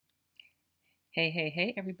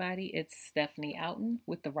Hey, everybody. It's Stephanie Outen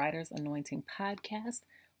with the Writer's Anointing Podcast.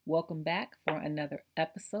 Welcome back for another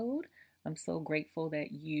episode. I'm so grateful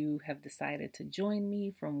that you have decided to join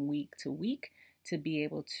me from week to week to be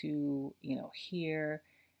able to, hear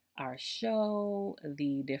our show,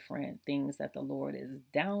 the different things that the Lord is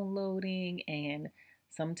downloading, and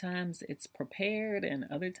sometimes it's prepared and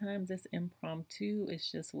other times it's impromptu. It's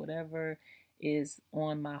just whatever is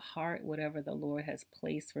on my heart, whatever the Lord has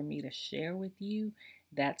placed for me to share with you.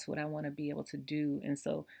 That's what I want to be able to do. And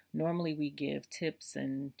so normally we give tips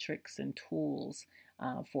and tricks and tools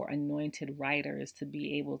for anointed writers to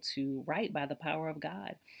be able to write by the power of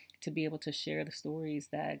God, to be able to share the stories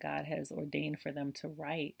that God has ordained for them to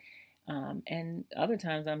write. And other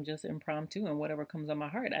times I'm just impromptu, and whatever comes on my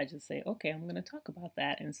heart, I just say, okay, I'm going to talk about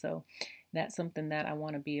that. And so that's something that I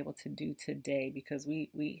want to be able to do today, because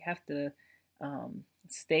we have to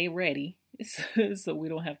stay ready so we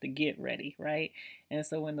don't have to get ready, right? And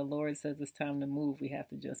so when the Lord says it's time to move, we have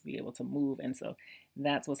to just be able to move. And so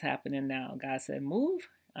that's what's happening now. God said, move.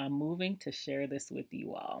 I'm moving to share this with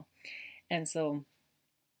you all. And so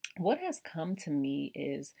what has come to me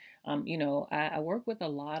is, I work with a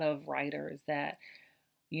lot of writers that,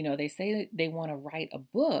 they say that they want to write a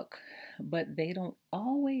book, but they don't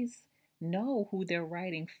always know who they're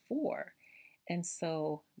writing for. And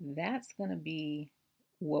so that's going to be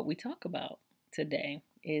what we talk about today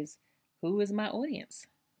is, who is my audience?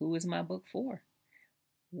 Who is my book for?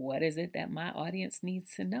 What is it that my audience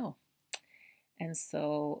needs to know? And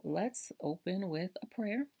so let's open with a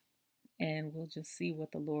prayer, and we'll just see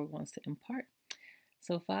what the Lord wants to impart.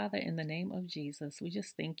 So, Father, in the name of Jesus, we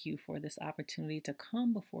just thank you for this opportunity to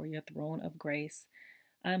come before your throne of grace.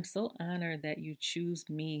 I'm so honored that you choose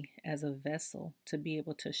me as a vessel to be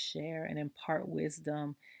able to share and impart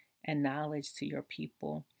wisdom and knowledge to your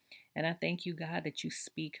people. And I thank you, God, that you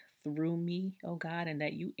speak through me, oh God, and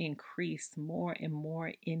that you increase more and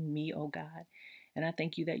more in me, oh God. And I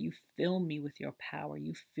thank you that you fill me with your power.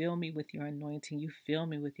 You fill me with your anointing. You fill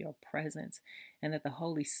me with your presence. And that the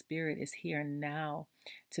Holy Spirit is here now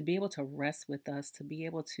to be able to rest with us, to be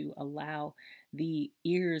able to allow the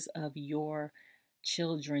ears of your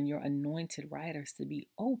children, your anointed writers, to be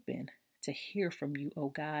open to hear from you, oh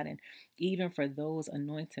God. And even for those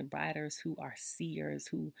anointed writers who are seers,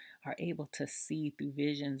 who are able to see through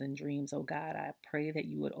visions and dreams, oh God, I pray that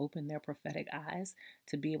you would open their prophetic eyes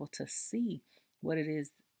to be able to see what it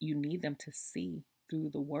is you need them to see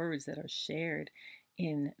through the words that are shared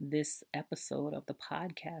in this episode of the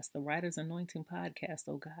podcast, the Writer's Anointing Podcast,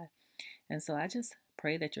 oh God. And so I just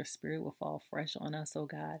pray that your spirit will fall fresh on us, oh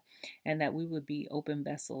God, and that we would be open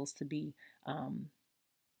vessels to be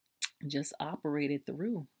just operated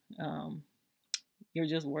through. Um, you're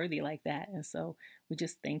just worthy like that. And so we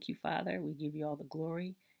just thank you, Father. We give you all the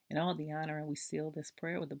glory and all the honor, and we seal this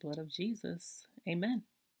prayer with the blood of Jesus. Amen.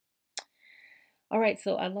 All right,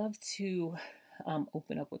 so I love to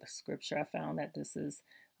open up with a scripture. I found that this is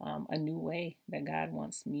a new way that God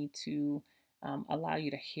wants me to allow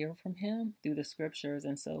you to hear from Him through the scriptures.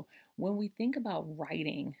 And so when we think about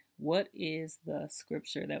writing, what is the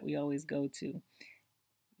scripture that we always go to?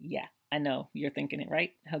 Yeah, I know you're thinking it,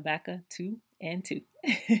 right? Habakkuk 2 and 2.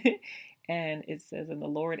 And it says, and the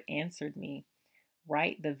Lord answered me,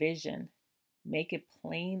 write the vision, make it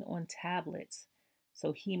plain on tablets,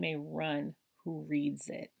 so he may run who reads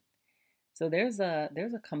it. So there's a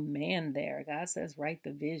command there. God says, write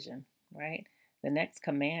the vision, right? The next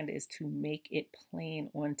command is to make it plain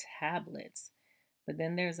on tablets. But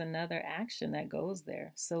then there's another action that goes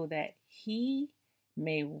there, so that he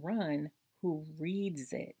may run who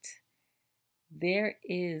reads it. There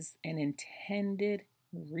is an intended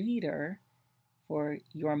reader for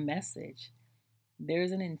your message.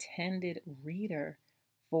 There's an intended reader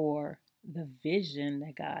for the vision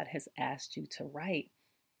that God has asked you to write.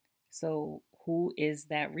 So, who is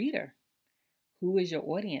that reader? Who is your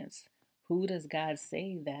audience? Who does God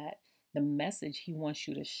say that the message He wants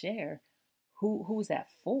you to share? Who's that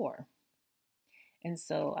for? And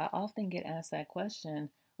so I often get asked that question.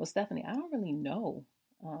 Well, Stephanie, I don't really know,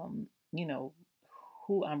 um, you know,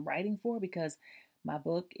 who I'm writing for, because my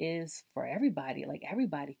book is for everybody. Like,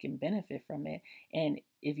 everybody can benefit from it. And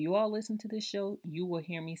if you all listen to this show, you will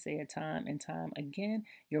hear me say it time and time again.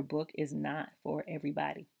 Your book is not for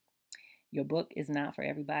everybody. Your book is not for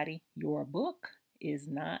everybody. Your book is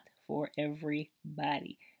not for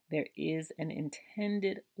everybody. There is an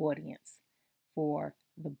intended audience for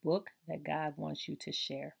the book that God wants you to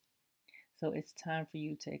share. So it's time for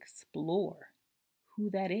you to explore who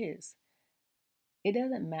that is. It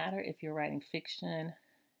doesn't matter if you're writing fiction,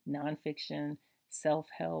 nonfiction, self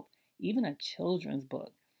help, even a children's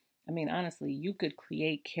book. I mean, honestly, you could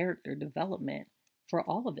create character development for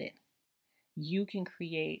all of it. You can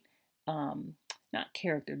create, um, not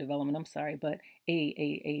character development, I'm sorry, but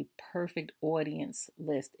a perfect audience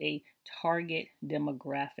list, a target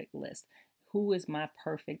demographic list. Who is my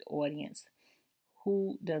perfect audience?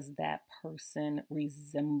 Who does that person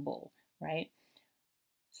resemble, right?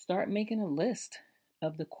 Start making a list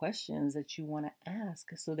of the questions that you want to ask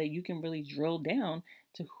so that you can really drill down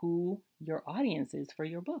to who your audience is for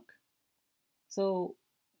your book. So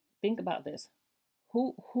think about this.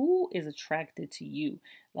 Who is attracted to you?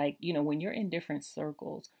 Like, when you're in different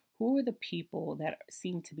circles, who are the people that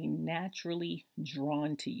seem to be naturally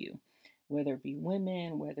drawn to you? Whether it be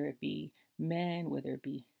women, whether it be men, whether it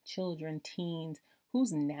be children, teens,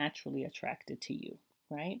 who's naturally attracted to you,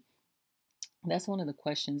 right? That's one of the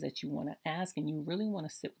questions that you want to ask, and you really want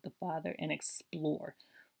to sit with the Father and explore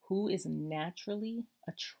who is naturally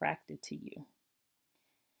attracted to you.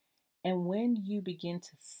 And when you begin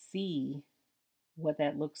to see what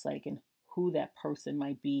that looks like and who that person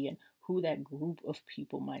might be and who that group of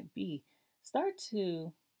people might be, start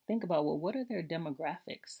to think about, well, what are their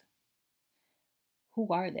demographics? Who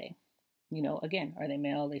are they? Again, are they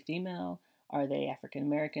male? Are they female? Are they African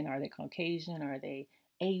American? Are they Caucasian? Are they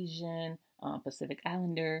Asian? Pacific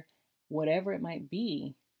Islander? Whatever it might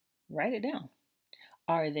be, write it down.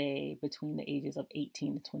 Are they between the ages of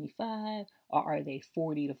 18 to 25? Or are they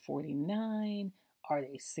 40 to 49? Are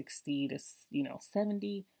they 60 to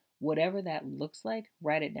 70? Whatever that looks like,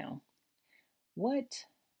 write it down. What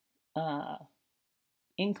uh,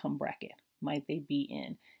 income bracket might they be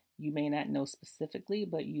in? You may not know specifically,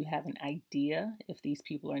 but you have an idea. If these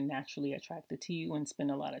people are naturally attracted to you and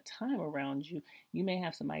spend a lot of time around you, you may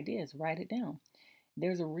have some ideas. Write it down.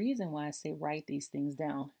 There's a reason why I say write these things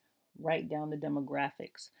down. Write down the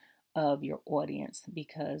demographics of your audience,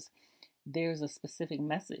 because there's a specific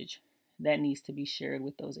message that needs to be shared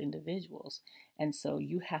with those individuals. And so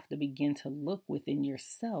you have to begin to look within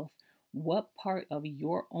yourself. What part of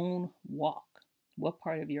your own walk, what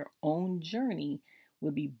part of your own journey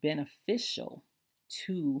would be beneficial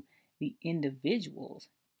to the individuals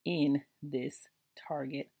in this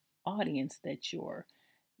target audience that you're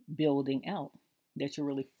building out, that you're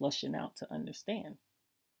really flushing out to understand?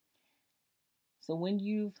 So when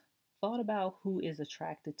you've thought about who is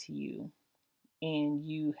attracted to you and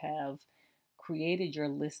you have created your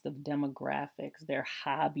list of demographics, their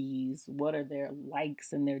hobbies, what are their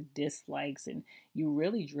likes and their dislikes, and you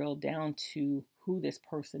really drill down to who this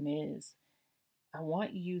person is, I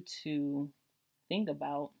want you to think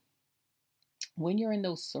about, when you're in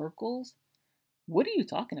those circles, what are you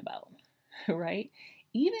talking about? Right?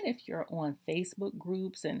 Even if you're on Facebook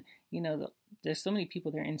groups and, there's so many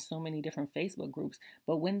people, they're in so many different Facebook groups,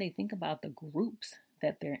 but when they think about the groups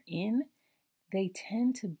that they're in, they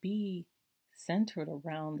tend to be centered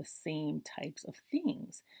around the same types of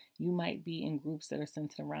things. You might be in groups that are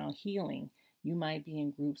centered around healing. You might be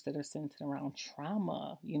in groups that are centered around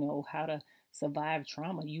trauma, how to survive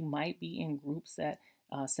trauma. You might be in groups that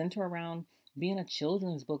center around being a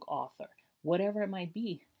children's book author. Whatever it might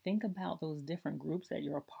be, think about those different groups that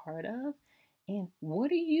you're a part of. And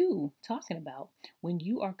what are you talking about when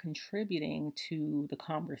you are contributing to the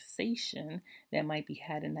conversation that might be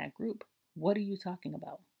had in that group? What are you talking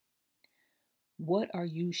about? What are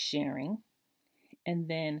you sharing? And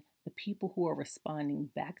then the people who are responding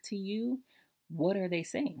back to you, what are they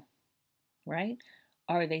saying? Right?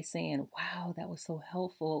 Are they saying, wow, that was so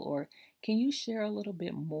helpful? Or can you share a little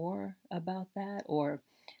bit more about that? Or,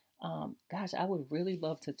 gosh, I would really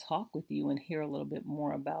love to talk with you and hear a little bit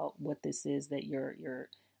more about what this is that you're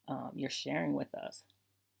sharing with us.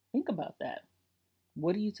 Think about that.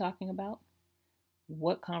 What are you talking about?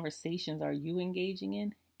 What conversations are you engaging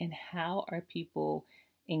in? And how are people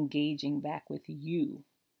engaging back with you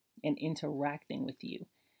and interacting with you?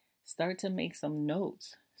 Start to make some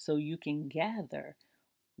notes so you can gather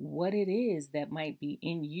what it is that might be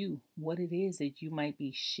in you, what it is that you might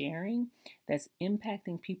be sharing that's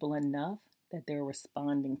impacting people enough that they're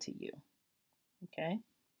responding to you. Okay?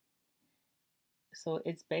 So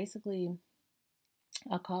it's basically,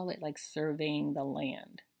 I'll call it like surveying the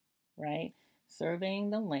land, right? Surveying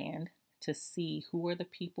the land to see who are the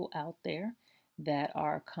people out there that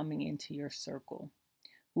are coming into your circle.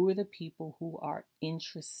 Who are the people who are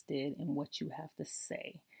interested in what you have to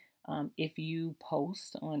say? If you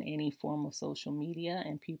post on any form of social media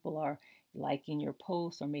and people are liking your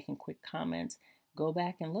post or making quick comments, go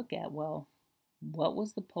back and look at, well, what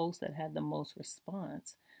was the post that had the most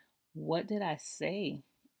response? What did I say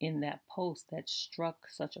in that post that struck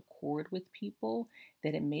such a chord with people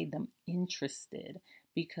that it made them interested?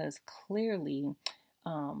 Because clearly,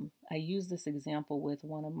 I used this example with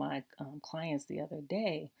one of my clients the other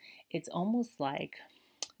day. It's almost like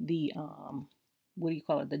the, what do you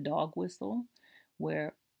call it? The dog whistle,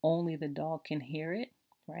 where only the dog can hear it,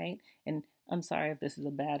 right? And I'm sorry if this is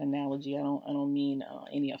a bad analogy. I don't mean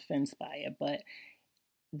any offense by it, but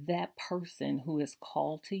that person who is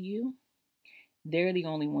called to you, they're the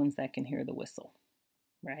only ones that can hear the whistle,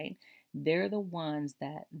 right? They're the ones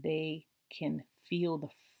that they can feel the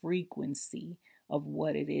frequency of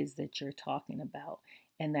what it is that you're talking about.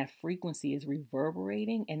 And that frequency is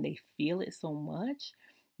reverberating and they feel it so much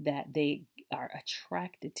that they are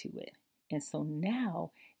attracted to it. And so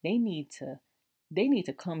now they need to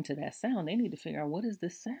come to that sound. They need to figure out, what is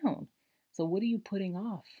this sound? So what are you putting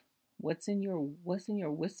off? What's in your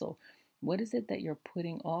whistle? What is it that you're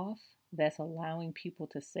putting off that's allowing people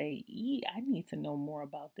to say, I need to know more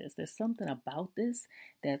about this. There's something about this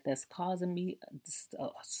that's causing me a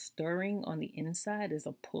stirring on the inside, is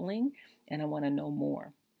a pulling, and I want to know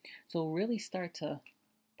more. So really start to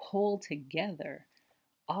pull together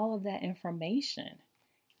all of that information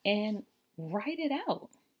and write it out.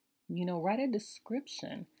 Write a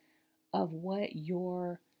description of what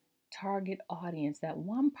your target audience, that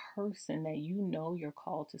one person that you're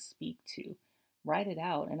called to speak to, write it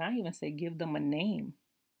out. And I even say give them a name.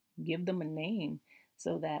 Give them a name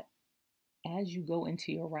so that as you go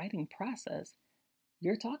into your writing process,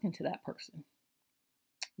 you're talking to that person.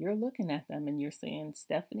 You're looking at them and you're saying,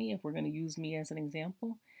 Stephanie, if we're going to use me as an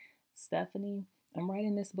example, Stephanie, I'm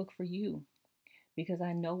writing this book for you because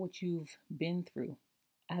I know what you've been through.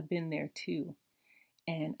 I've been there too.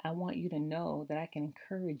 And I want you to know that I can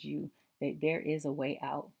encourage you that there is a way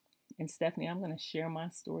out. And Stephanie, I'm going to share my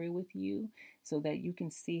story with you so that you can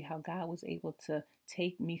see how God was able to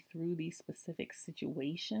take me through these specific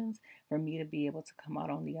situations for me to be able to come out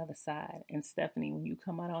on the other side. And Stephanie, when you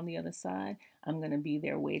come out on the other side, I'm going to be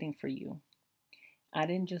there waiting for you. I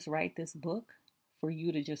didn't just write this book for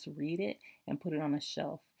you to just read it and put it on a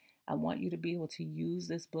shelf. I want you to be able to use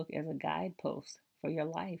this book as a guidepost for your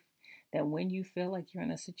life. That when you feel like you're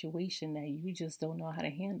in a situation that you just don't know how to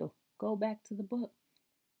handle, go back to the book.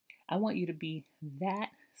 I want you to be that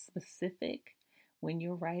specific when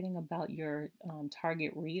you're writing about your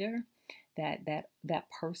target reader, that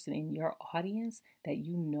person in your audience that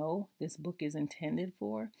this book is intended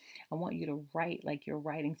for. I want you to write like you're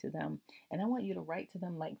writing to them, and I want you to write to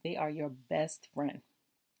them like they are your best friend.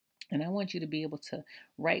 And I want you to be able to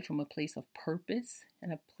write from a place of purpose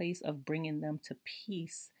and a place of bringing them to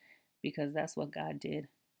peace, because that's what God did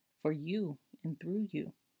for you and through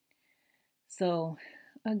you. So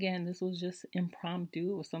again, this was just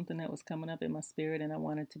impromptu. It was something that was coming up in my spirit and I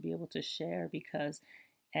wanted to be able to share, because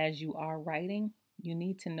as you are writing, you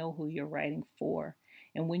need to know who you're writing for.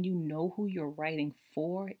 And when you know who you're writing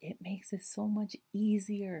for, it makes it so much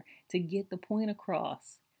easier to get the point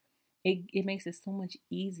across. It makes it so much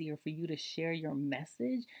easier for you to share your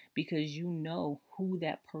message because you know who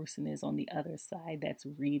that person is on the other side that's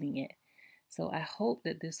reading it. So I hope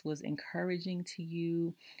that this was encouraging to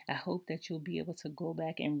you. I hope that you'll be able to go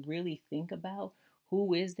back and really think about,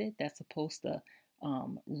 who is it that's supposed to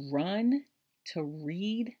run to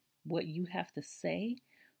read what you have to say?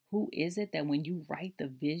 Who is it that when you write the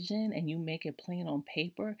vision and you make it plain on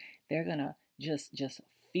paper, they're going to just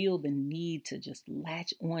feel the need to just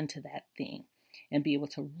latch on to that thing and be able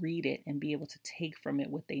to read it and be able to take from it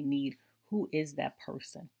what they need? Who is that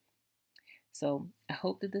person? So I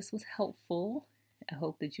hope that this was helpful. I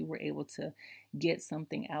hope that you were able to get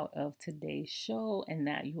something out of today's show and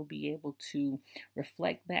that you'll be able to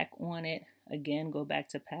reflect back on it. Again, go back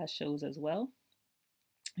to past shows as well,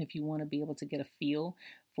 if you want to be able to get a feel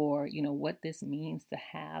for, what this means to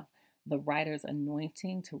have the writer's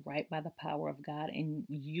anointing, to write by the power of God, and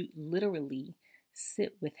you literally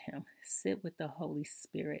sit with him, sit with the Holy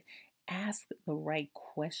Spirit, ask the right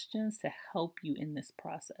questions to help you in this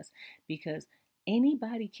process, because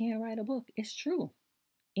anybody can write a book. It's true.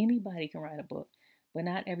 Anybody can write a book, but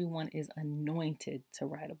not everyone is anointed to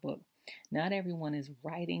write a book. Not everyone is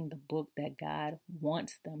writing the book that God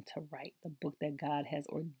wants them to write, the book that God has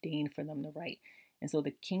ordained for them to write. And so the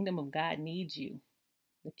kingdom of God needs you.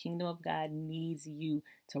 The kingdom of God needs you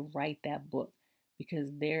to write that book,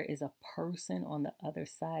 because there is a person on the other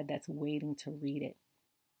side that's waiting to read it.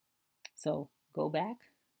 So go back,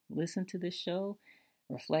 listen to this show,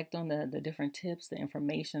 reflect on the different tips, the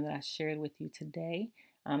information that I shared with you today.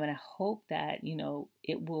 And I hope that,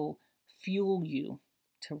 it will fuel you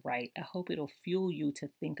to write. I hope it'll fuel you to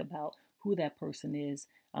think about who that person is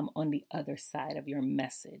on the other side of your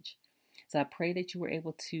message. So I pray that you were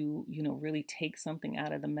able to, really take something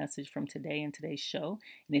out of the message from today and today's show.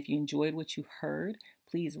 And if you enjoyed what you heard,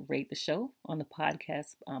 please rate the show on the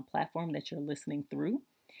podcast platform that you're listening through.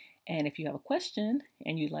 And if you have a question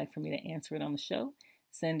and you'd like for me to answer it on the show,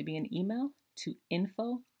 send me an email to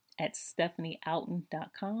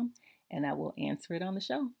info@stephanieouten.com and I will answer it on the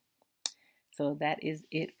show. So that is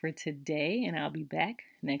it for today, and I'll be back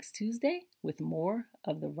next Tuesday with more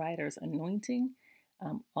of the Writer's Anointing.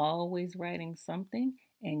 I'm always writing something,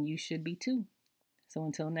 and you should be too. So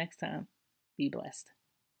until next time, be blessed.